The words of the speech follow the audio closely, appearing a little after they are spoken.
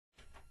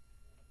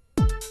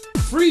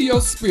Free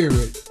your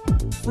spirit,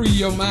 free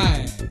your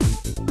mind.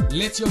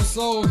 Let your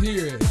soul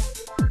hear it,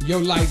 your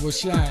light will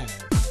shine.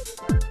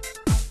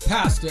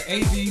 Pastor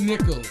A.V.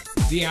 Nichols,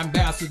 the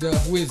ambassador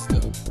of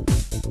wisdom,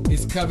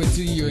 is coming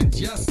to you in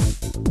just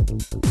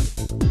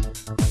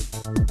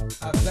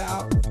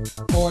about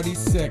 40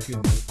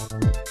 seconds.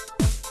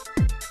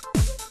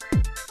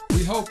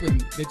 We're hoping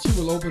that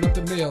you will open up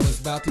the mail that's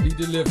about to be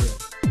delivered.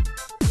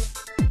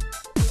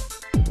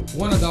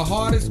 One of the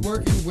hardest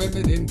working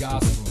women in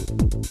gospel.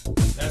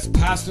 That's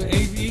Pastor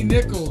A.V.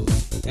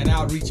 Nichols, an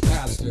outreach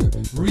pastor,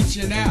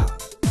 reaching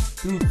out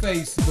through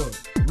Facebook,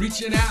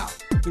 reaching out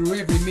through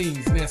every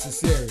means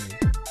necessary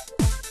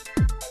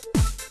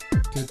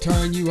to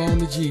turn you on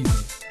to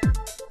Jesus.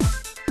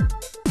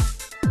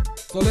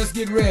 So let's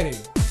get ready.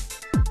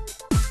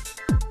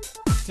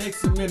 Take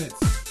some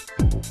minutes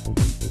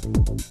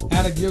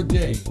out of your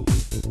day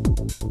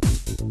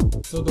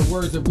so the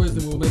words of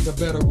wisdom will make a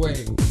better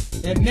way.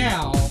 And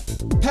now,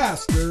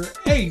 Pastor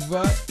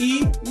Ava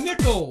E.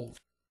 Nichols.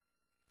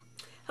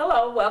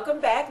 Hello,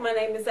 welcome back. My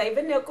name is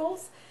Ava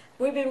Nichols.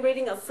 We've been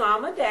reading a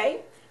psalm a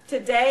day.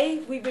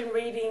 Today, we've been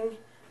reading,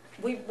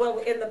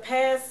 in the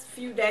past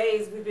few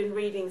days, we've been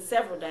reading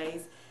several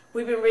days.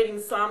 We've been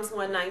reading Psalms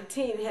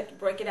 119. We had to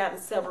break it out in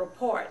several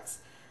parts.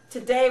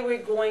 Today,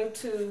 we're going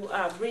to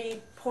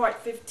read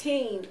part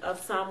 15 of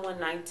Psalm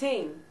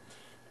 119.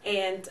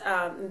 And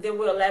then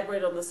we'll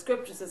elaborate on the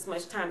scriptures as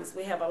much time as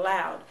we have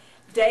allowed.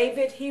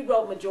 David, he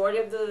wrote majority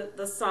of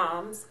the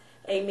Psalms.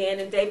 Amen.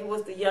 And David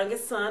was the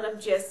youngest son of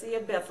Jesse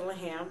of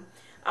Bethlehem.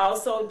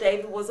 Also,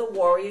 David was a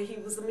warrior. He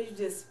was a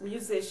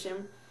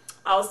musician.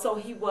 Also,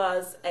 he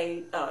was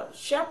a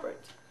shepherd.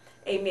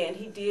 Amen.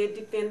 He did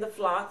defend the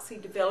flocks. He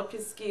developed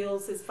his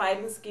skills, his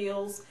fighting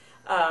skills,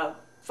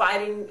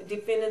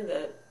 defending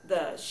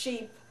the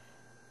sheep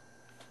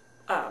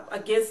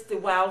against the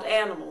wild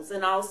animals.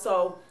 And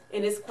also,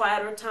 in his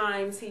quieter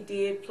times, he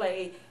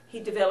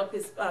developed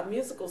his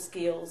musical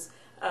skills,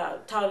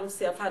 taught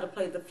himself how to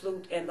play the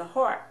flute and the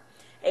harp.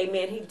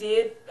 Amen. He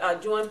did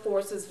join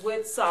forces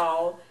with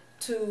Saul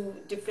to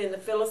defend the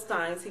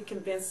Philistines. He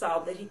convinced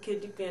Saul that he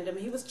could defend him.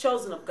 He was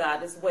chosen of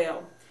God as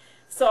well.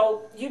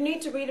 So you need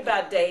to read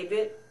about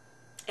David,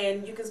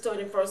 and you can start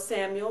in 1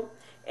 Samuel,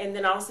 and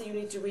then also you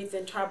need to read the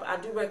entire, I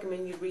do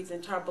recommend you read the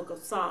entire book of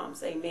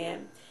Psalms.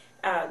 Amen.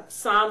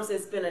 Psalms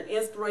has been an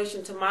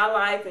inspiration to my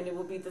life, and it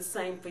will be the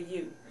same for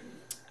you.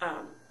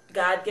 I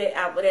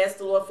would ask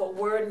the Lord for a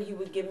word, and he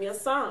would give me a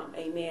psalm.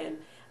 Amen.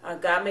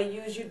 God may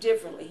use you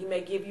differently. He may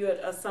give you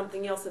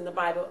something else in the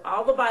Bible.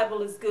 All the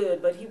Bible is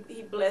good, but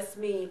he blessed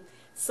me.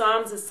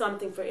 Psalms is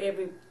something for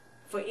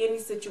any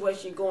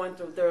situation you're going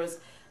through. There's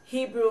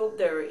Hebrew,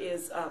 there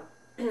is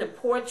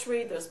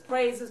poetry, there's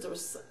praises,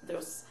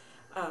 there's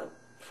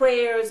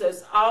prayers,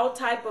 there's all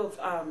type of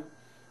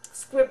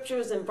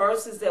scriptures and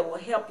verses that will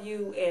help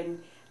you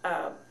in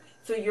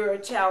through your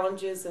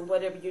challenges and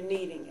whatever you're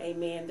needing.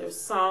 Amen.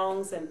 There's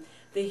songs, and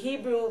the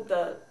Hebrew,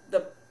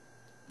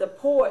 the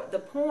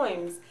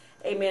poems,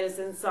 amen, is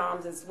in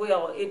Psalms as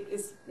well. It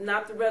is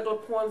not the regular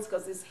poems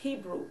because it's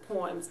Hebrew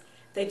poems.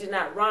 They do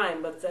not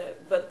rhyme, but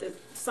the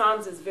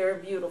Psalms is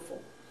very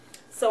beautiful.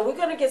 So we're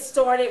going to get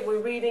started. We're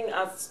reading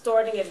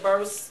starting at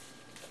verse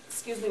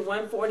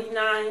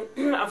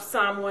 149 of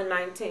Psalm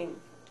 119.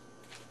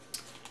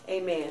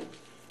 Amen.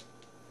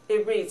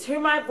 It reads, "Hear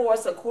my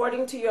voice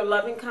according to your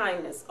loving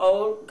kindness,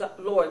 O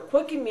Lord,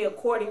 quicken me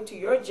according to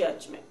your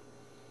judgment.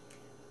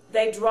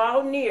 They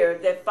draw near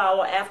that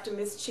follow after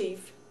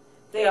mischief.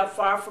 They are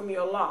far from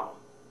your law.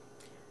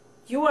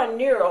 You are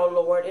near, O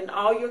Lord, and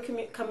all your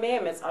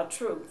commandments are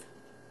truth.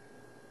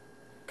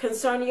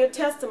 Concerning your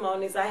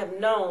testimonies I have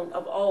known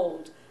of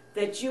old,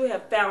 that you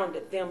have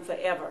founded them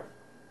forever.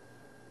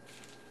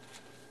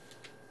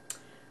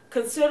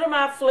 Consider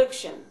my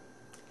affliction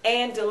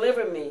and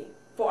deliver me,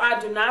 for I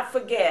do not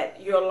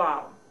forget your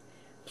law.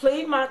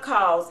 Plead my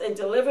cause and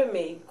deliver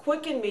me.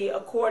 Quicken me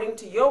according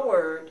to your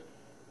word.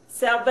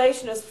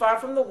 Salvation is far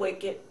from the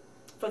wicked,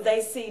 for they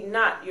see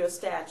not your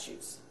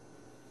statutes.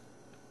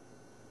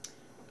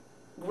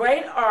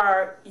 Great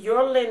are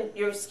your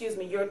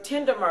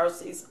tender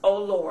mercies, O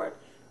Lord.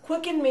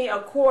 Quicken me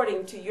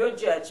according to your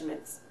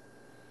judgments.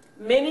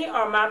 Many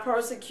are my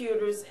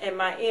persecutors and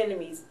my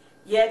enemies,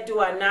 yet do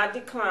I not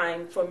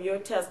decline from your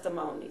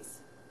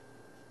testimonies.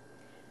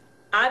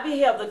 I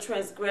beheld the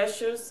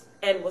transgressors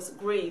and was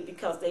grieved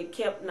because they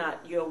kept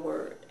not your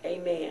word."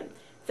 Amen.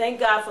 Thank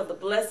God for the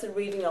blessed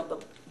reading of the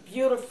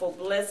beautiful,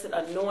 blessed,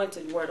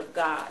 anointed word of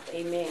God.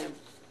 Amen.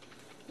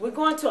 We're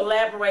going to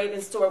elaborate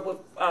and start with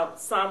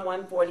Psalm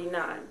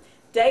 149.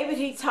 David,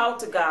 he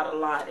talked to God a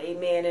lot.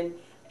 Amen.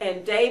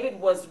 And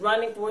David was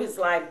running for his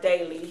life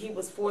daily. He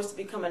was forced to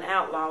become an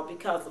outlaw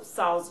because of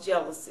Saul's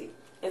jealousy.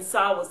 And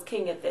Saul was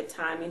king at that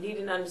time, and he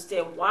didn't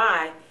understand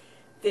why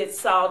did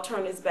Saul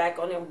turn his back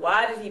on him.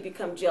 Why did he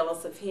become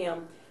jealous of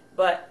him?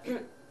 But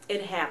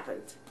it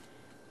happened.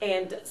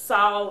 And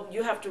Saul,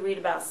 you have to read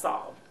about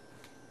Saul.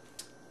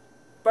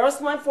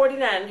 Verse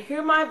 149,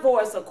 "Hear my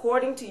voice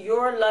according to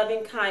your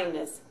loving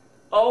kindness.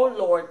 O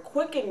Lord,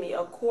 quicken me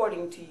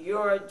according to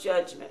your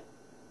judgment."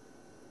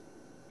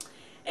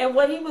 And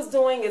what he was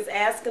doing is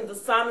asking, the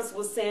psalmist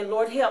was saying,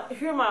 Lord,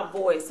 hear my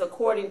voice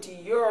according to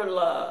your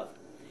love,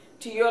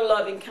 to your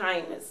loving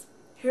kindness.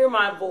 Hear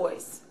my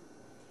voice.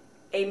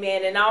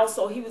 Amen. And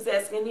also he was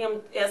asking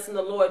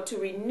the Lord to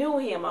renew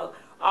him,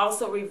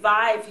 also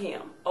revive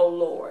him, O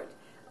Lord,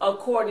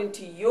 according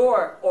to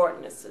your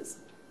ordinances,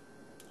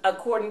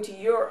 according to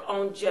your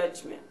own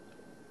judgment.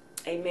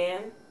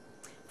 Amen.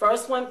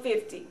 Verse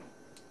 150.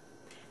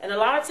 And a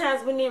lot of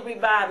times we need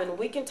reviving.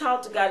 We can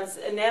talk to God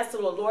and ask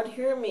the Lord, Lord,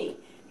 hear me.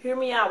 Hear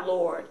me out,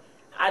 Lord.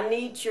 I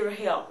need your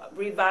help.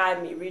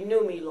 Revive me.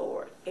 Renew me,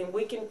 Lord. And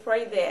we can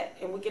pray that.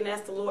 And we can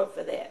ask the Lord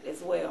for that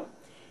as well.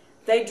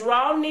 They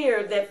draw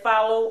near that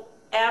follow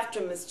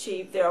after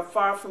mischief. They are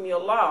far from your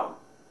law.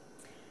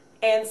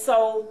 And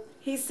so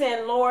he's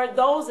saying, Lord,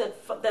 those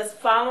that's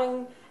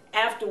following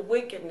after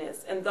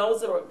wickedness, and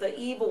those are the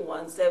evil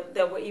ones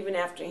that were even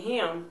after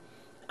him,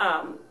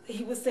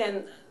 he was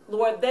saying,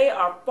 Lord, they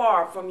are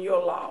far from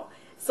your law.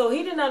 So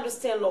he didn't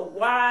understand, Lord,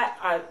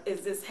 why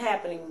is this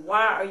happening?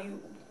 Why are you?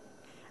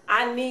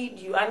 I need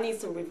you. I need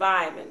some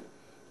reviving.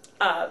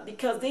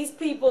 Because these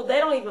people, they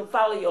don't even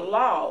follow your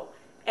law.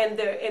 And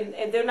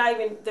they're not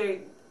even,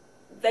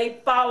 they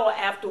follow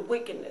after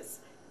wickedness.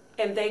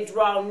 And they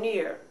draw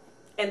near.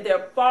 And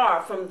they're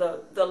far from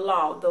the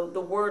law,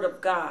 the word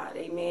of God.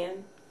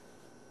 Amen.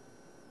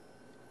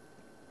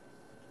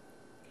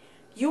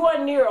 You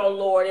are near, O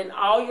Lord, and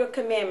all your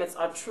commandments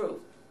are true.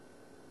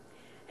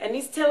 And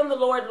he's telling the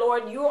Lord,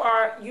 Lord,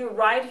 you're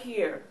right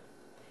here.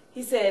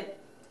 He said,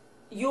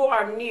 you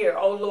are near,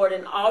 O Lord,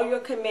 and all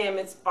your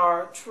commandments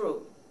are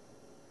true.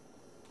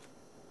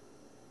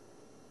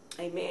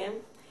 Amen.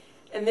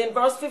 And then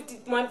verse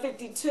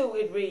 152,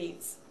 it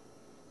reads,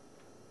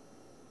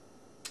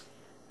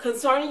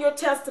 concerning your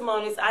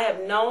testimonies, I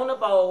have known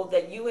of old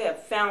that you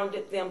have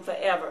founded them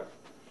forever.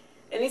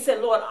 And he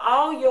said, Lord,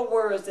 all your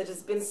words that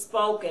has been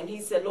spoken, he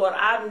said, Lord,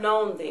 I've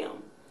known them.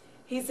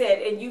 He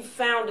said, and you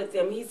founded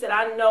them. He said,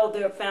 I know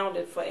they're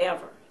founded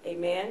forever.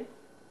 Amen.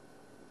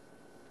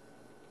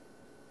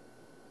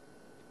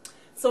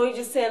 So he's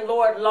just saying,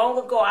 Lord, long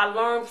ago I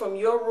learned from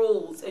your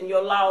rules and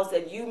your laws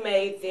that you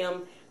made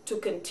them to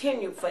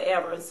continue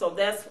forever. And so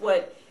that's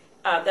what,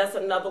 that's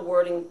another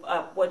wording,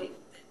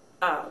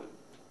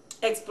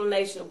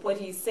 explanation of what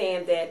he's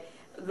saying, that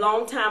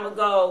long time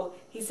ago,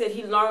 he said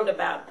he learned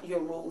about your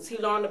rules. He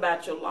learned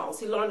about your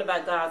laws. He learned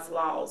about God's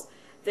laws.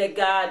 That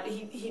God,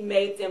 he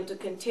made them to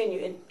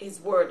continue, and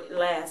his word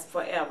lasts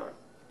forever.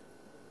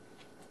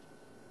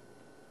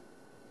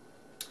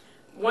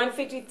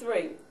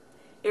 153.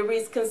 It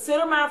reads,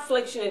 consider my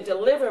affliction and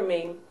deliver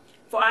me,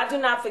 for I do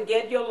not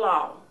forget your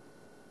law.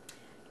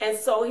 And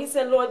so he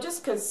said, Lord,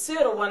 just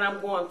consider what I'm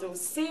going through.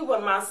 See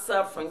what my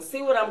suffering,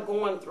 see what I'm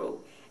going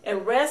through,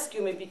 and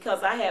rescue me,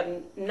 because I have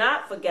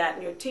not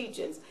forgotten your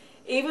teachings.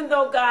 Even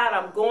though, God,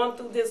 I'm going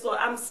through this, Lord,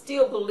 I'm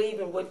still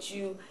believing what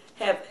you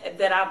have,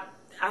 that I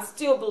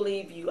still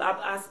believe you.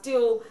 I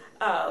still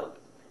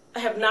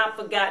have not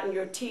forgotten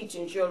your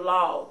teachings, your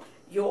law,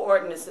 your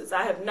ordinances.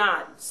 I have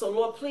not. So,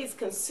 Lord, please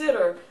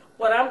consider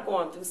what I'm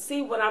going through.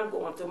 See what I'm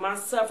going through, my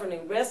suffering,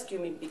 and rescue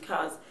me,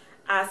 because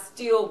I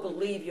still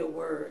believe your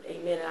word.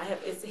 Amen.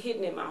 It's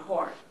hidden in my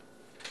heart.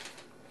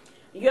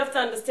 You have to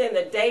understand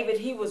that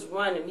David, he was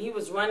running. He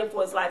was running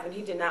for his life, and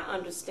he did not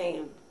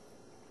understand.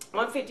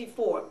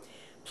 154.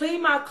 Plead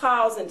my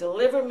cause and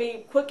deliver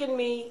me, quicken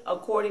me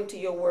according to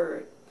your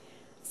word.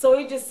 So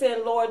he just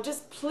said, Lord,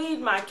 just plead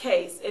my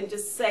case and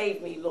just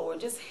save me, Lord.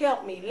 Just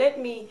help me.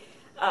 Let me,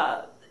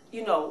 I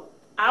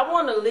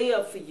want to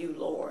live for you,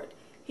 Lord.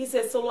 He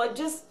said, so Lord,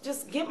 just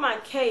get my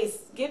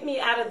case. Get me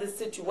out of this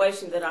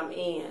situation that I'm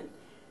in.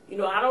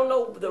 I don't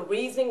know the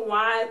reason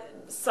why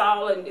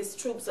Saul and his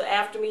troops are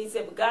after me. He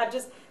said, but God,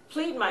 just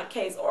plead my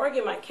case,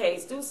 argue my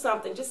case, do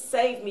something. Just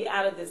save me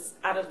out of this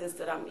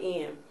that I'm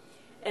in.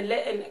 And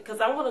because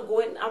I want to go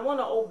in, I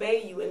want to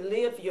obey you and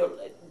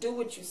do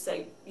what you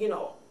say,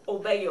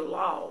 obey your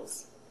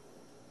laws.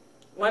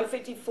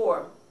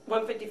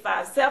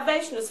 155.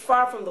 Salvation is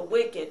far from the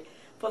wicked,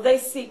 for they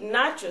seek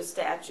not your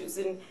statutes.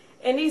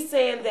 And he's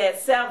saying that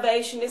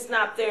salvation is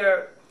not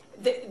they're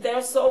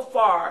so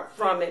far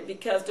from it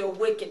because they're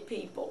wicked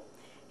people.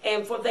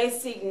 And for they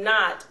seek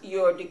not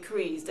your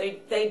decrees.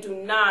 They do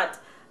not,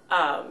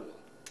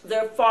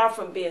 they're far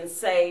from being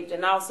saved.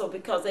 And also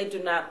because they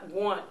do not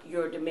want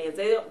your demands.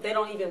 They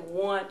don't even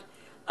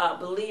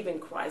believe in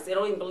Christ. They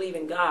don't even believe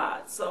in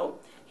God. So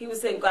he was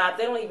saying, God,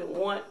 they don't even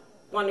want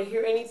to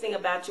hear anything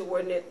about your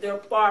word. And they're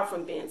far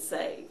from being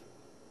saved.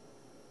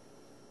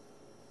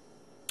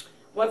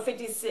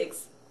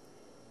 156.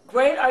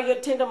 Great are your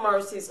tender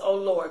mercies, O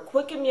Lord.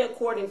 Quicken me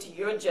according to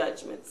your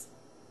judgments.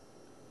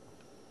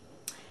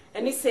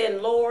 And he said,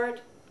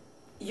 Lord,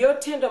 your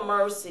tender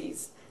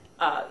mercies,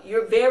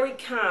 you're very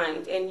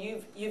kind, and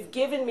you've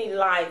given me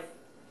life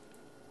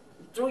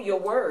through your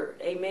word.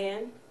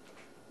 Amen.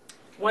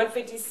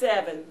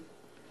 157.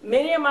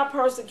 Many are my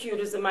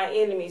persecutors and my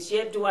enemies,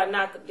 yet do I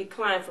not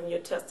decline from your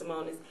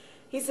testimonies.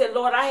 He said,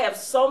 Lord, I have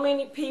so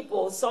many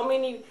people, so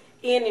many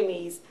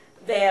enemies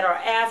that are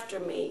after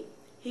me.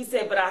 He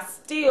said, but I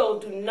still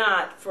do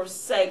not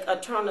forsake or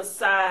turn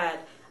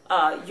aside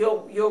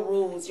your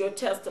rules, your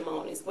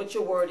testimonies, what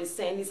your word is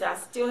saying. He said, I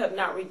still have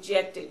not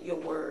rejected your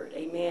word.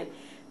 Amen.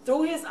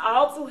 Through his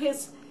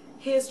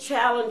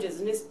challenges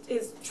and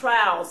his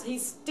trials, he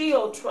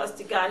still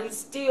trusted God. He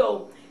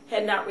still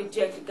had not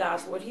rejected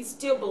God's word. He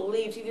still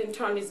believed. He didn't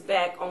turn his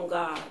back on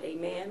God.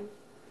 Amen.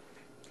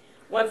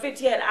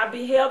 158, I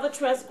beheld the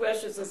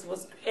transgressors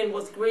and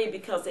was grieved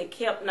because they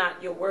kept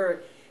not your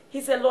word. He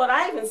said, Lord,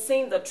 I haven't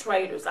seen the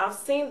traitors. I've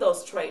seen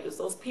those traitors,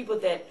 those people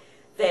that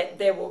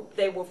they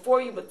were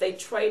for you, but they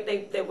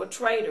were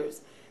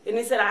traitors. And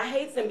he said, I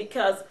hate them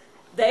because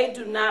they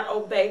do not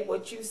obey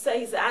what you say.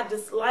 He said, I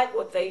dislike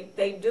what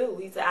they do.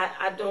 He said,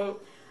 I do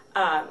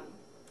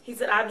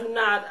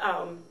not,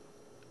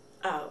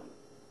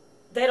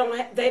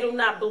 they do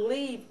not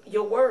believe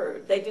your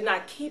word. They do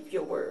not keep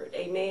your word.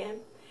 Amen.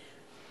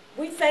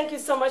 We thank you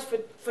so much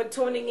for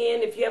tuning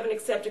in. If you haven't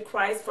accepted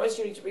Christ, first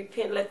you need to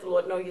repent, let the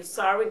Lord know you're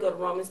sorry. Go to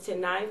Romans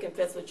 10:9,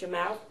 confess with your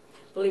mouth,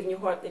 believe in your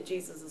heart that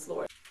Jesus is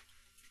Lord.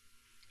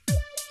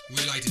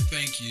 We'd like to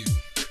thank you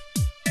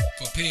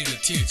for paying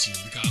attention,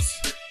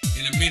 because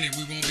in a minute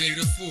we won't be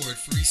able to afford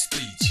free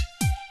speech.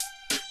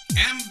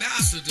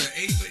 Ambassador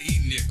Ava E.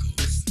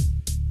 Nichols,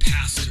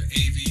 Pastor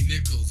Ava E.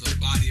 Nichols of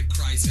Body of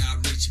Christ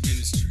Outreach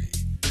Ministry.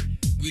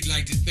 We'd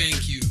like to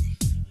thank you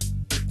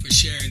for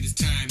sharing this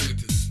time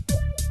with us.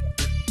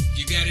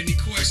 If you got any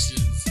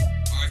questions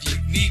or if you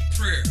need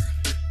prayer,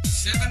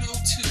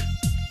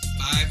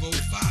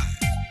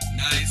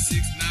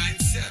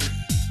 702-505-9697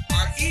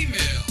 or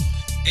email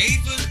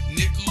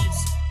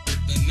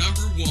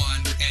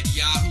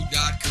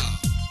avanichols1@yahoo.com.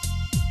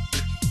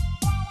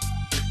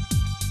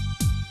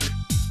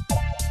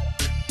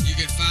 You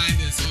can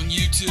find us on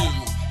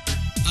YouTube,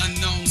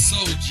 Unknown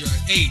Soldier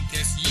 8,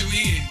 that's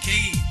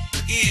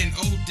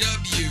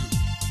UNKNOWNSOULDIER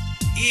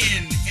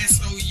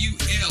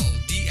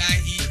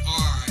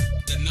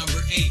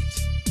 8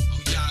 on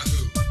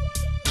Yahoo.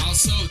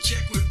 Also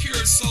check with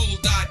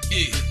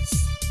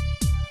puresoul.biz.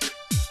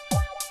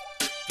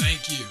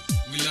 Thank you.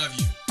 We love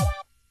you.